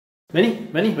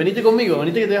Venite conmigo,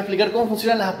 venite que te voy a explicar cómo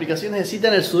funcionan las aplicaciones de cita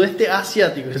en el sudeste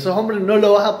asiático. Si sos hombre no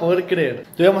lo vas a poder creer.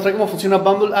 Te voy a mostrar cómo funciona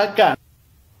Bumble acá.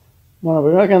 Bueno,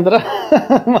 primero que entrar,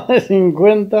 más de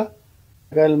 50.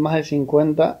 Acá el más de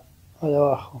 50, allá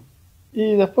abajo.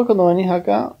 Y después cuando venís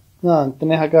acá, nada,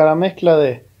 tenés acá la mezcla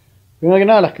de, primero que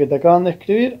nada, las que te acaban de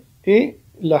escribir y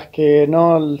las que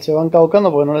no se van caducando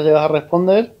porque no las llegas a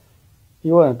responder.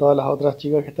 Y bueno, todas las otras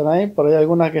chicas que están ahí, por ahí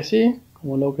algunas que sí,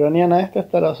 como la ucraniana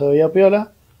esta se veía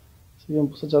piola, así que me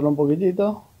puse a echarle un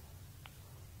poquitito.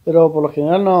 Pero por lo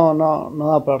general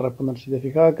no da para responder. Si te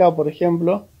fijas acá, por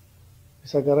ejemplo,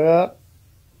 empieza a cargar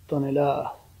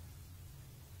toneladas,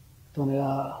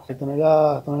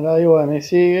 y bueno, y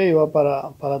sigue y va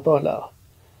para todos lados.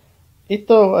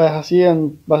 Esto es así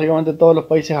en básicamente todos los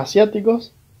países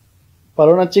asiáticos.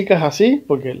 Para una chica es así,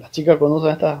 porque las chicas cuando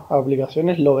usan estas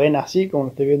aplicaciones lo ven así, como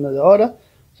lo estoy viendo yo ahora,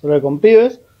 solo que con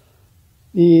pibes.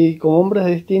 Y como hombre es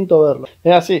distinto verlo.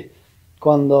 Es así,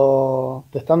 cuando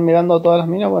te están mirando todas las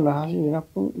minas, bueno, es así, mirá,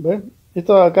 ¿ves?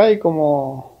 Esto de acá hay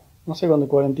como, no sé, con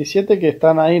 47 que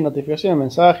están ahí, notificaciones,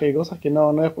 mensajes y cosas que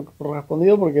no es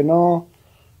respondido porque no, o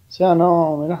sea,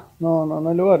 no, mirá, no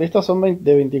hay lugar. Estas son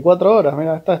de 24 horas,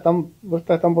 mirá, estas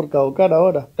están por caducar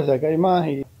ahora. O sea, acá hay más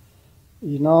y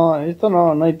no, esto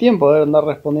no hay tiempo de andar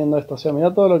respondiendo esto. O sea,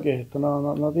 mirá todo lo que es esto,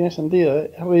 no tiene sentido,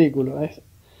 es ridículo, es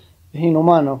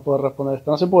inhumano poder responder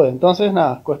esto, no se puede. Entonces,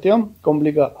 nada, cuestión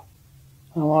complicada.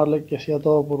 Vamos a darle que sea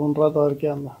todo por un rato a ver qué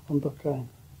anda, cuántos caen.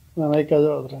 Bueno, ahí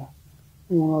cayó otra.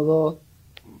 1, 2,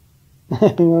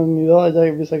 ni dos, allá que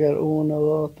empieza a caer. 1,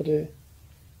 2, 3,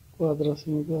 4,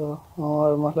 5. Vamos a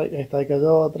ver más like. Ahí está, ahí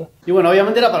cayó otra. Y bueno,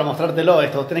 obviamente era para mostrártelo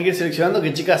esto. Tenés que ir seleccionando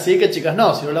que chicas sí, que chicas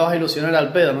no. Si no la vas a ilusionar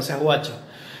al pedo, no seas guacho.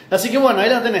 Así que bueno, ahí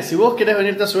la tenés. Si vos querés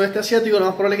venirte al sudeste asiático, lo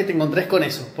más probable es que te encontres con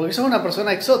eso. Porque sos una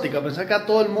persona exótica. Pensá que acá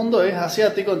todo el mundo es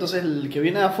asiático, entonces el que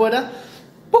viene de afuera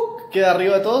 ¡puc!, queda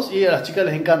arriba de todos y a las chicas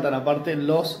les encantan, aparte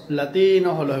los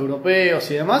latinos o los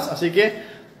europeos y demás. Así que,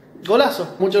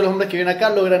 golazo. Muchos de los hombres que vienen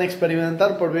acá logran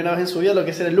experimentar por primera vez en su vida lo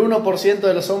que es el 1%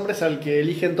 de los hombres al que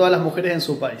eligen todas las mujeres en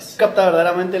su país. Capta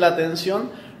verdaderamente la atención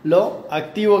lo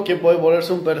activo que puede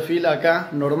volverse un perfil acá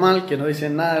normal, que no dice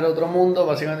nada del otro mundo,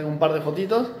 básicamente un par de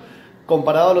fotitos,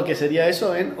 comparado a lo que sería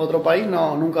eso en otro país,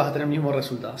 nunca vas a tener el mismo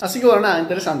resultado. Así que bueno, nada,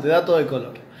 interesante, dato de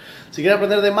color. Si quieres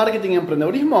aprender de marketing y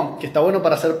emprendedurismo, que está bueno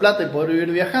para hacer plata y poder vivir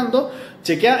viajando,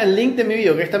 chequea el link de mi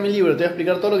video, que está en mi libro. Te voy a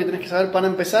explicar todo lo que tienes que saber para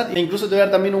empezar e incluso te voy a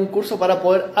dar también un curso para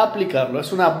poder aplicarlo.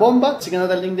 Es una bomba, así que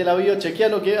andate al link de la bio, chequea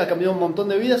lo que ha cambiado un montón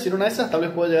de vidas y en una de esas tal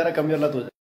vez pueda llegar a cambiar la tuya.